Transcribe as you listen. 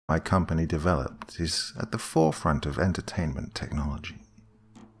my company developed is at the forefront of entertainment technology.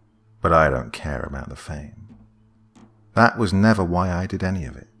 But I don't care about the fame. That was never why I did any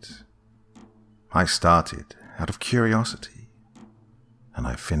of it. I started out of curiosity, and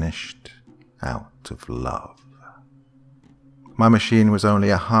I finished out of love. My machine was only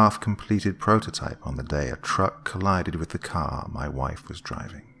a half-completed prototype on the day a truck collided with the car my wife was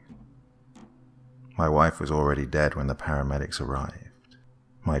driving. My wife was already dead when the paramedics arrived.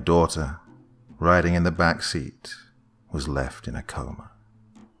 My daughter, riding in the back seat, was left in a coma.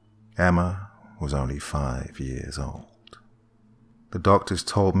 Emma was only 5 years old. The doctors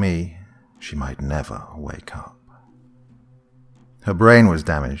told me she might never wake up. Her brain was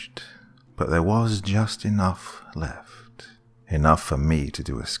damaged, but there was just enough left. Enough for me to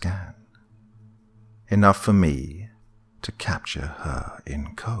do a scan. Enough for me to capture her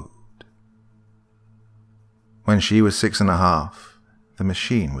in code. When she was 6.5, the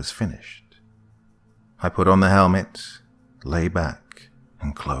machine was finished. I put on the helmet, lay back,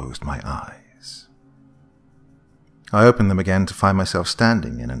 and closed my eyes. I opened them again to find myself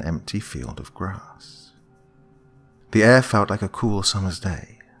standing in an empty field of grass. The air felt like a cool summer's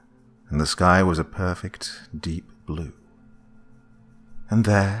day, and the sky was a perfect, deep blue. And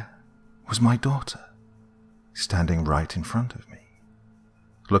there was my daughter, standing right in front of me,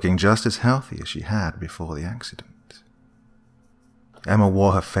 looking just as healthy as she had before the accident. Emma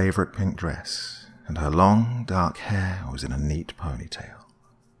wore her favorite pink dress, and her long, dark hair was in a neat ponytail.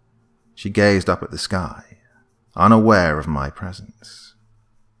 She gazed up at the sky, unaware of my presence.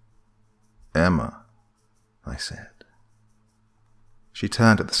 "Emma," I said. She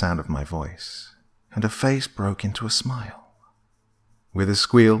turned at the sound of my voice, and her face broke into a smile. With a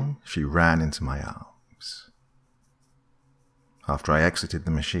squeal, she ran into my arms. After I exited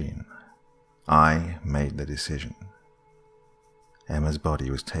the machine, I made the decision. Emma's body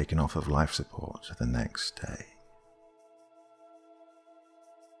was taken off of life support the next day.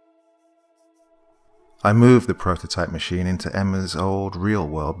 I moved the prototype machine into Emma's old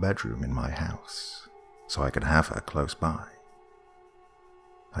real-world bedroom in my house, so I could have her close by.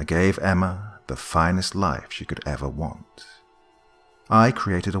 I gave Emma the finest life she could ever want. I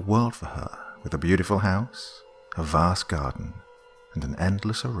created a world for her with a beautiful house, a vast garden, and an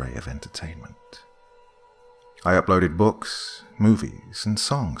endless array of entertainment. I uploaded books, movies, and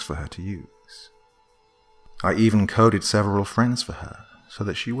songs for her to use. I even coded several friends for her so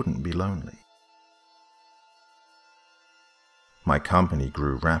that she wouldn't be lonely. My company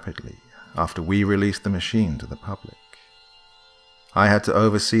grew rapidly after we released the machine to the public. I had to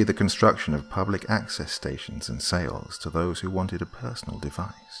oversee the construction of public access stations and sales to those who wanted a personal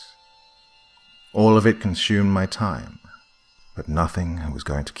device. All of it consumed my time, but nothing was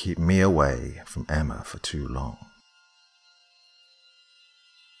going to keep me away from Emma for too long.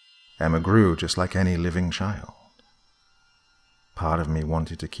 Emma grew just like any living child. Part of me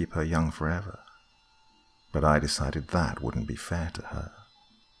wanted to keep her young forever, but I decided that wouldn't be fair to her.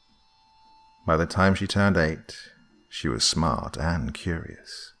 By the time she turned 8, she was smart and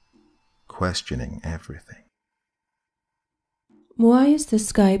curious, questioning everything. Why is the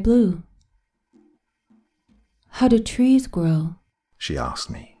sky blue? How do trees grow? She asked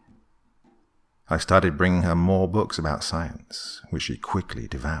me. I started bringing her more books about science, which she quickly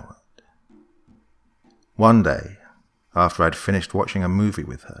devoured. One day, after I'd finished watching a movie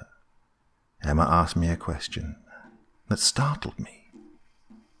with her, Emma asked me a question that startled me.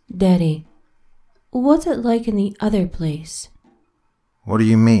 Daddy, what's it like in the other place? What do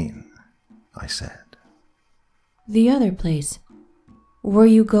you mean? I said. The other place, where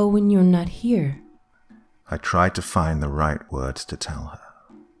you go when you're not here. I tried to find the right words to tell her.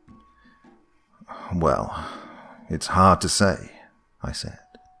 Well, it's hard to say, I said.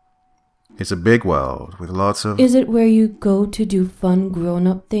 It's a big world with lots of... Is it where you go to do fun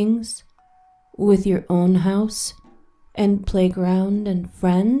grown-up things? With your own house and playground and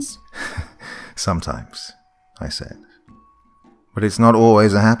friends? Sometimes, I said. But it's not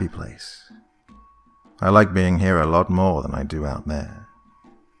always a happy place. I like being here a lot more than I do out there.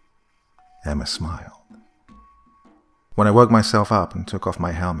 Emma smiled. When I woke myself up and took off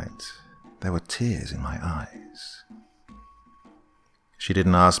my helmet, there were tears in my eyes. She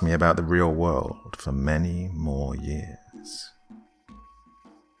didn't ask me about the real world for many more years.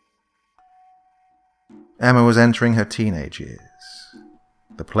 Emma was entering her teenage years.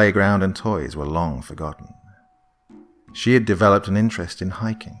 The playground and toys were long forgotten. She had developed an interest in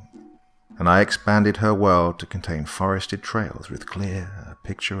hiking, and I expanded her world to contain forested trails with clear,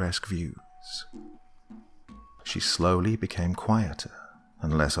 picturesque views. She slowly became quieter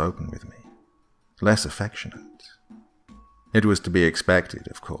and less open with me, less affectionate. It was to be expected,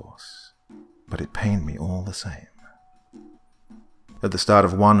 of course, but it pained me all the same. At the start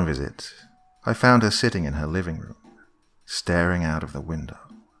of one visit, I found her sitting in her living room, staring out of the window.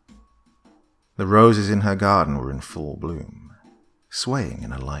 The roses in her garden were in full bloom, swaying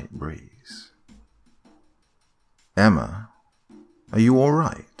in a light breeze. "Emma, are you all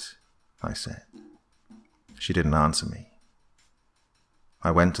right?" I said. She didn't answer me.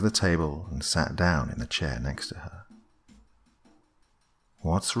 I went to the table and sat down in the chair next to her.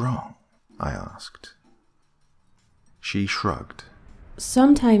 "What's wrong?" I asked. She shrugged.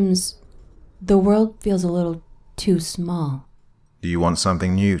 Sometimes the world feels a little too small. "Do you want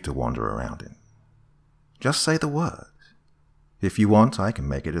something new to wander around in? Just say the word. If you want, I can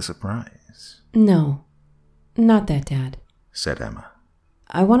make it a surprise." No, not that, Dad. Said Emma.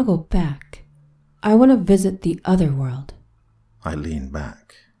 I want to go back. I want to visit the other world. I leaned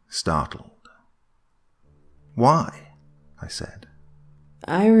back, startled. "Why?" I said.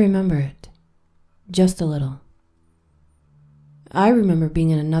 I remember it. Just a little. I remember being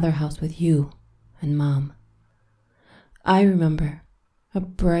in another house with you and Mom. I remember a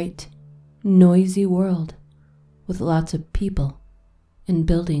bright, noisy world with lots of people and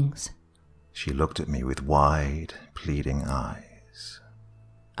buildings. She looked at me with wide, pleading eyes.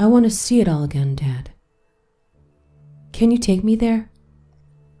 I want to see it all again, Dad. Can you take me there?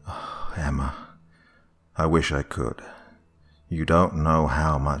 Oh, Emma, I wish I could. You don't know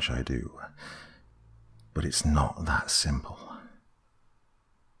how much I do. But it's not that simple.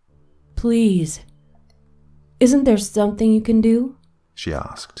 Please. Isn't there something you can do? She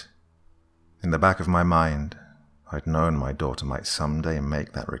asked. In the back of my mind, I'd known my daughter might someday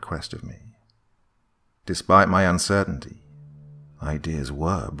make that request of me. Despite my uncertainty, ideas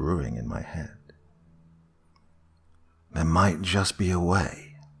were brewing in my head. "There might just be a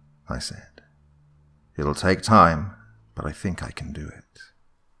way," I said. "It'll take time, but I think I can do it."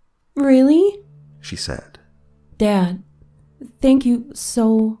 Really? She said. Dad, thank you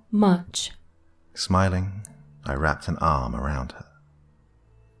so much. Smiling, I wrapped an arm around her.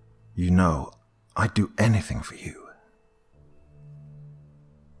 "You know, I'd do anything for you."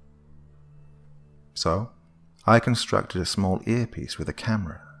 So, I constructed a small earpiece with a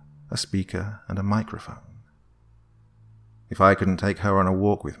camera, a speaker, and a microphone. If I couldn't take her on a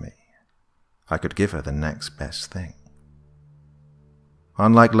walk with me, I could give her the next best thing.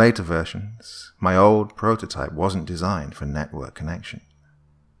 Unlike later versions, my old prototype wasn't designed for network connection.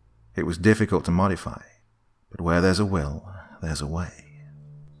 It was difficult to modify, but where there's a will, there's a way.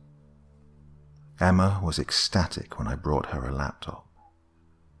 Emma was ecstatic when I brought her a laptop.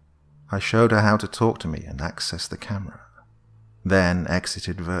 I showed her how to talk to me and access the camera, then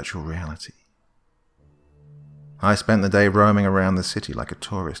exited virtual reality. I spent the day roaming around the city like a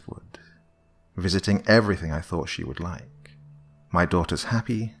tourist would, visiting everything I thought she would like. My daughter's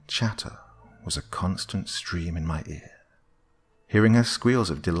happy chatter was a constant stream in my ear. Hearing her squeals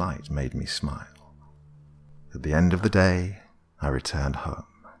of delight made me smile. At the end of the day, I returned home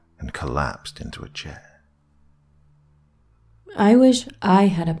and collapsed into a chair. I wish I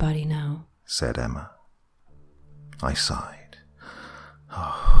had a body now, said Emma. I sighed.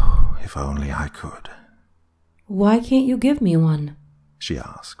 Oh, if only I could. Why can't you give me one? She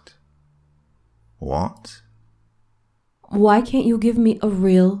asked. What? Why can't you give me a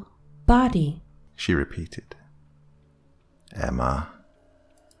real body? She repeated. Emma,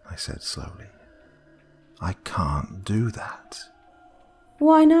 I said slowly, I can't do that.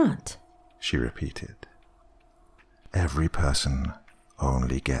 Why not? She repeated. Every person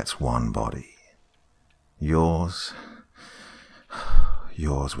only gets one body. Yours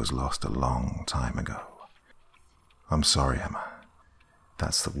was lost a long time ago. I'm sorry, Emma.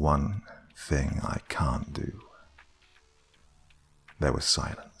 That's the one thing I can't do. There was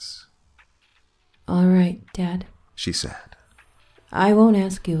silence. All right, Dad, she said. I won't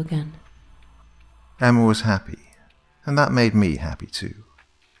ask you again. Emma was happy, and that made me happy too.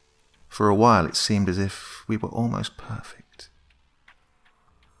 For a while it seemed as if we were almost perfect.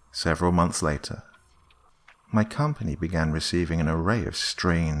 Several months later, my company began receiving an array of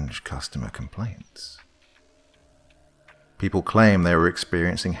strange customer complaints. People claimed they were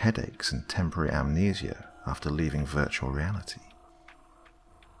experiencing headaches and temporary amnesia after leaving virtual reality.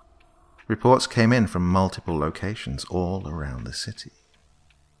 Reports came in from multiple locations all around the city.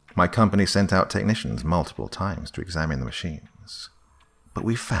 My company sent out technicians multiple times to examine the machines, but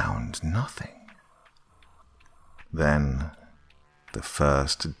we found nothing. Then, the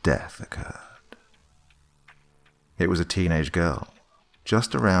first death occurred. It was a teenage girl,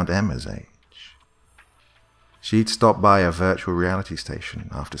 just around Emma's age. She'd stopped by a virtual reality station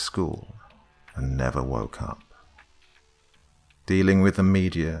after school and never woke up. Dealing with the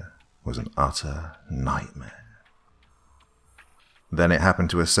media was an utter nightmare. Then it happened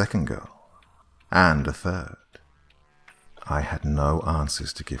to a second girl, and a third. I had no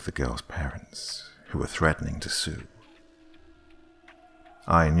answers to give the girls' parents, who were threatening to sue.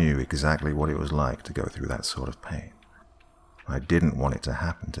 I knew exactly what it was like to go through that sort of pain. I didn't want it to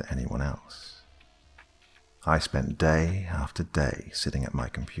happen to anyone else. I spent day after day sitting at my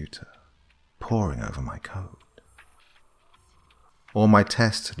computer, poring over my code. All my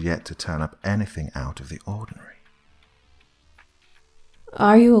tests had yet to turn up anything out of the ordinary.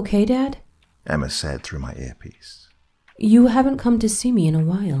 Are you okay, Dad? Emma said through my earpiece. You haven't come to see me in a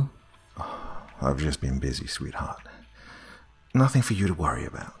while. I've just been busy, sweetheart. Nothing for you to worry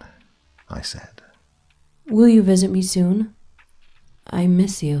about, I said. Will you visit me soon? I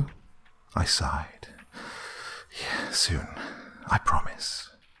miss you. I sighed. Yeah, soon. I promise.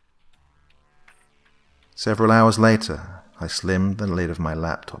 Several hours later, I slimmed the lid of my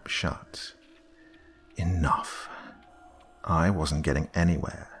laptop shut. Enough. I wasn't getting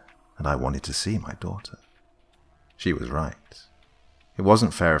anywhere, and I wanted to see my daughter. She was right. It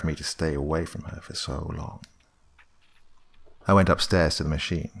wasn't fair of me to stay away from her for so long. I went upstairs to the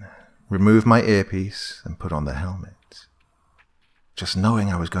machine, removed my earpiece, and put on the helmet. Just knowing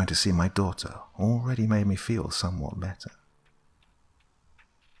I was going to see my daughter already made me feel somewhat better.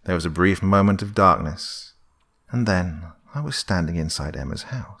 There was a brief moment of darkness, and then I was standing inside Emma's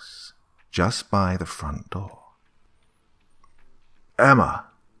house, just by the front door. "Emma,"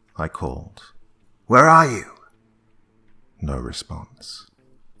 I called. "Where are you?" No response.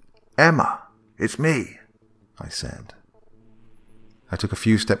 "Emma, it's me," I said. I took a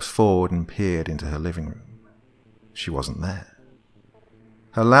few steps forward and peered into her living room. She wasn't there.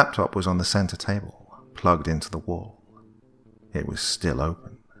 Her laptop was on the center table, plugged into the wall. It was still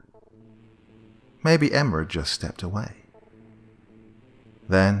open. Maybe Emma had just stepped away.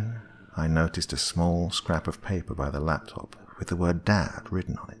 Then I noticed a small scrap of paper by the laptop with the word Dad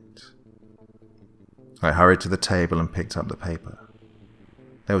written on it. I hurried to the table and picked up the paper.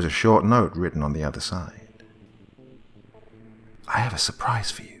 There was a short note written on the other side. "I have a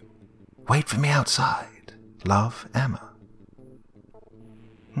surprise for you. Wait for me outside. Love, Emma."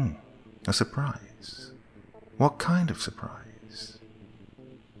 A surprise. What kind of surprise?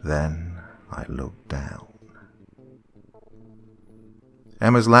 Then I looked down.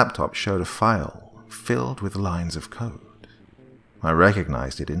 Emma's laptop showed a file filled with lines of code. I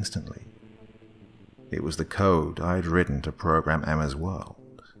recognized it instantly. It was the code I had written to program Emma's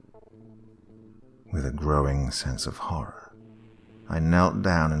world. With a growing sense of horror, I knelt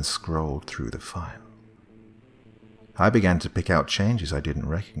down and scrolled through the file. I began to pick out changes I didn't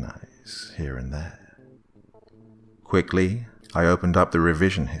recognize here and there. Quickly, I opened up the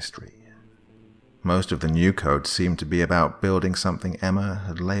revision history. Most of the new code seemed to be about building something Emma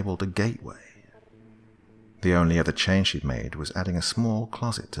had labeled a gateway. The only other change she'd made was adding a small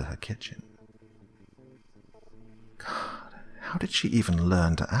closet to her kitchen. God, how did she even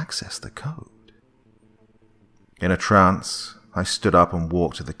learn to access the code? In a trance, I stood up and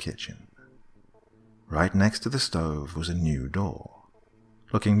walked to the kitchen. Right next to the stove was a new door,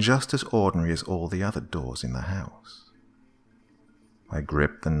 looking just as ordinary as all the other doors in the house. I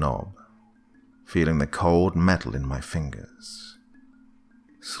gripped the knob, feeling the cold metal in my fingers.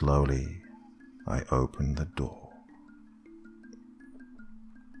 Slowly, I opened the door.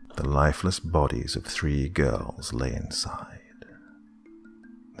 The lifeless bodies of 3 girls lay inside.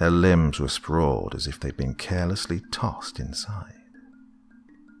 Their limbs were sprawled as if they'd been carelessly tossed inside.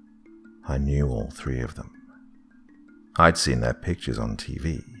 I knew all 3 of them. I'd seen their pictures on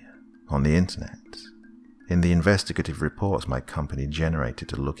TV, on the internet, in the investigative reports my company generated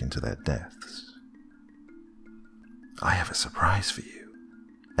to look into their deaths. "I have a surprise for you,"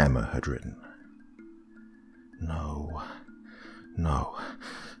 Emma had written. No.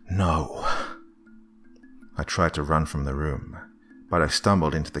 I tried to run from the room, but I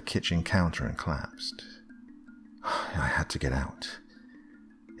stumbled into the kitchen counter and collapsed. I had to get out.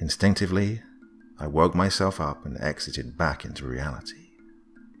 Instinctively, I woke myself up and exited back into reality.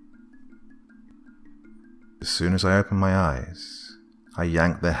 As soon as I opened my eyes, I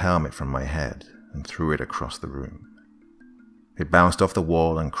yanked the helmet from my head and threw it across the room. It bounced off the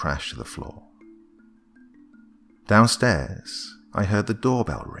wall and crashed to the floor. Downstairs, I heard the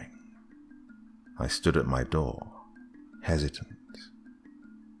doorbell ring. I stood at my door, hesitant.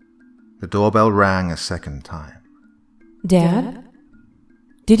 The doorbell rang a second time. Dad?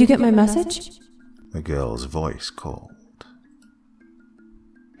 Did you get my message? The girl's voice called.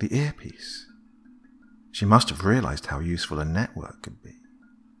 The earpiece. She must have realized how useful a network could be.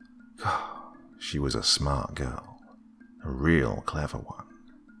 She was a smart girl. a real clever one.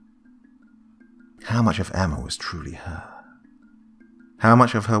 How much of Emma was truly her? How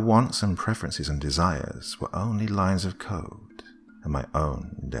much of her wants and preferences and desires were only lines of code and my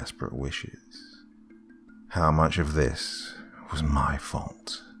own desperate wishes? How much of this was my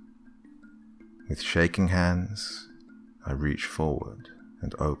fault? With shaking hands, I reached forward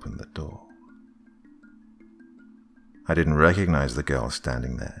and opened the door. I didn't recognize the girl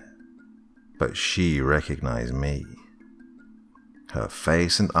standing there, but she recognized me. Her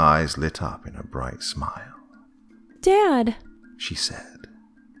face and eyes lit up in a bright smile. "Dad," she said.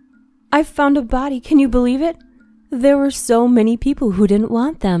 "I found a body. Can you believe it? There were so many people who didn't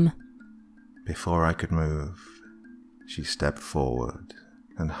want them." Before I could move, she stepped forward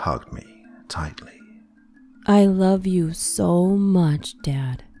and hugged me tightly. "I love you so much,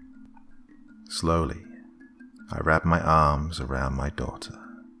 Dad." Slowly, I wrapped my arms around my daughter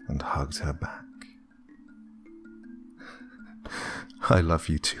and hugged her back. "I love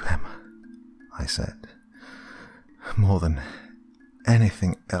you too, Emma," I said, "more than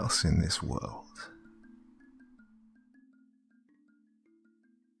anything else in this world."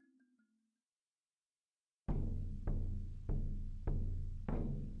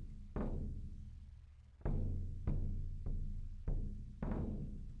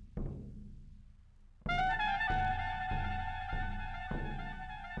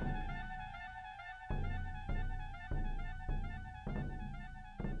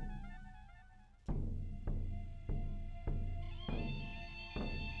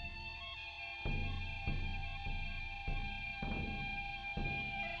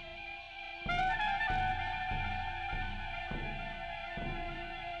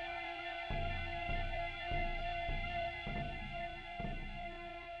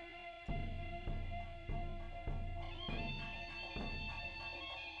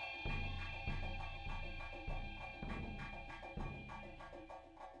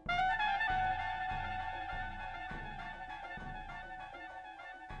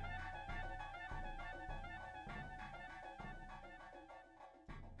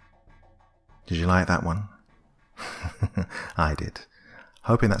 Did you like that one? I did.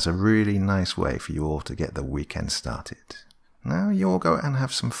 Hoping that's a really nice way for you all to get the weekend started. Now you all go and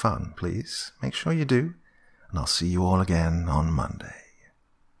have some fun, please. Make sure you do. And I'll see you all again on Monday.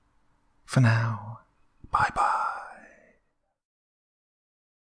 For now, bye-bye.